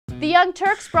The Young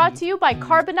Turks brought to you by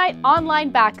Carbonite Online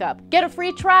Backup. Get a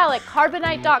free trial at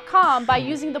carbonite.com by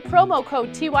using the promo code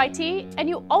TYT, and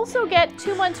you also get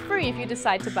 2 months free if you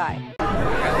decide to buy.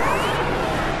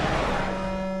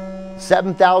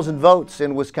 7,000 votes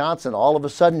in Wisconsin all of a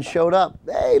sudden showed up.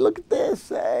 Hey, look at this.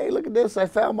 Hey, look at this. I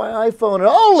found my iPhone. And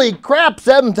holy crap,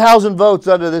 7,000 votes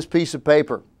under this piece of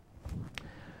paper.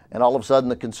 And all of a sudden,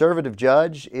 the conservative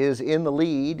judge is in the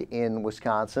lead in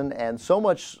Wisconsin, and so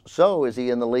much so is he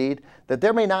in the lead that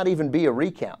there may not even be a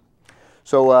recount.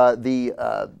 So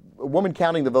the woman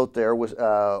counting the vote there was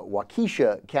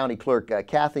Waukesha County Clerk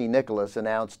Kathy Nicholas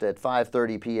announced at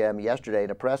 5:30 p.m. yesterday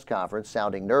in a press conference,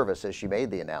 sounding nervous as she made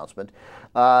the announcement,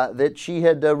 that she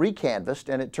had recanvassed,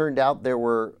 and it turned out there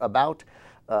were about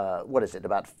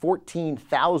about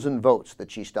 14,000 votes that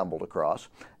she stumbled across,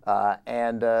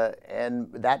 and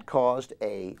that caused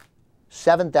a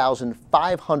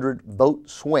 7,500 vote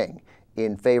swing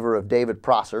in favor of David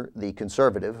Prosser, the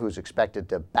conservative, who's expected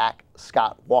to back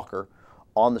Scott Walker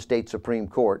on the state Supreme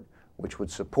Court, which would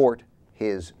support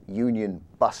his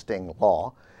union-busting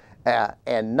law,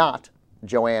 and not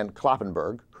JoAnne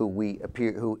Kloppenburg, who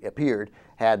appeared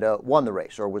had won the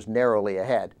race or was narrowly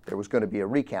ahead. There was going to be a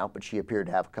recount, but she appeared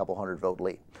to have a couple hundred vote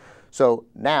lead. So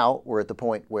now we're at the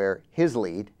point where his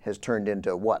lead has turned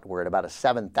into what? We're at about a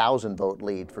 7,000 vote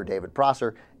lead for David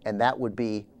Prosser, and that would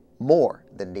be more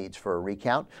than needs for a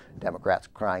recount. Democrats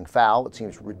crying foul. It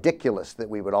seems ridiculous that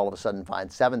we would all of a sudden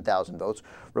find 7,000 votes.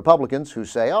 Republicans who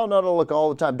say, oh, no, look, all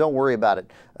the time, don't worry about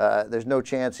it. There's no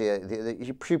chance.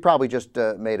 She probably just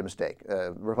made a mistake.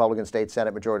 Republican State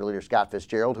Senate Majority Leader Scott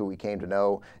Fitzgerald, who we came to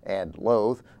know and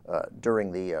loathe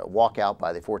during the walkout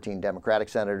by the 14 Democratic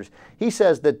senators, he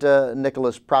says that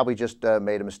Nicholas probably just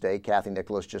made a mistake. Kathy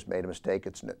Nicholas just made a mistake.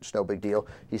 It's no big deal.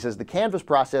 He says the canvass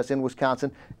process in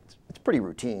Wisconsin, it's pretty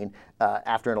routine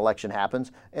after an election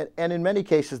happens, and in many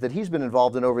cases that he's been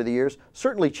involved in over the years,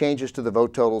 certainly changes to the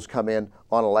vote totals come in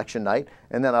on election night.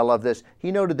 And then I love this.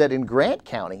 He noted that in Grant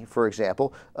County, for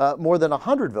example, more than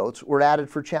 100 votes were added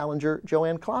for challenger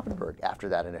JoAnne Kloppenburg after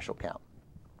that initial count.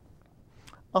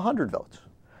 100 votes.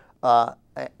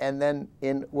 And then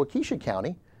in Waukesha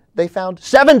County, they found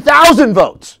 7,000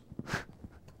 votes.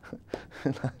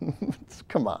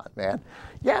 Come on, man.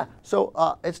 Yeah,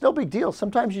 so it's no big deal.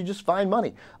 Sometimes you just find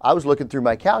money. I was looking through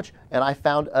my couch and I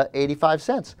found 85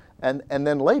 cents. And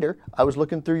then later I was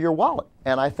looking through your wallet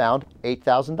and I found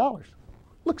 $8,000.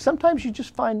 Look, sometimes you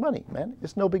just find money, man.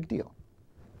 It's no big deal.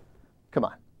 Come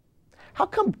on. How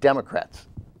come Democrats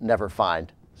never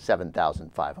find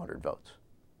 7,500 votes?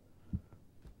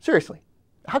 Seriously,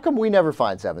 how come we never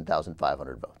find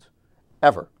 7,500 votes?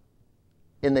 Ever.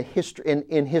 In the history,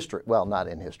 in history, well, not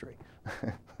in history,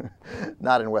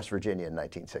 not in West Virginia in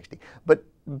 1960, but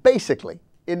basically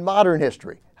in modern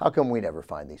history, how come we never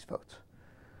find these votes?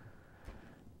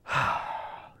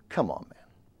 Come on, man.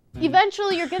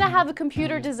 Eventually, you're going to have a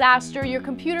computer disaster, your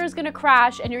computer is going to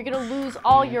crash, and you're going to lose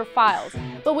all your files.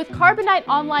 But with Carbonite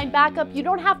Online Backup, you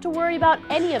don't have to worry about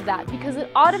any of that because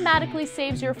it automatically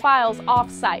saves your files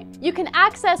off-site. You can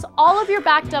access all of your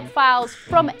backed up files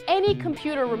from any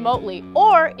computer remotely,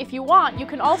 or if you want, you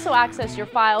can also access your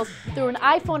files through an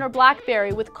iPhone or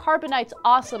BlackBerry with Carbonite's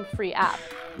awesome free app.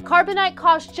 Carbonite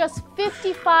costs just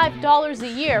 $55 a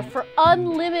year for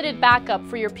unlimited backup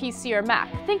for your PC or Mac.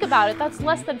 Think about it, that's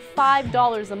less than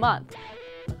 $5 a month.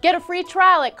 Get a free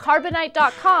trial at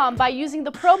carbonite.com by using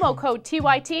the promo code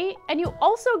TYT, and you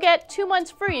also get 2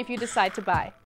 months free if you decide to buy.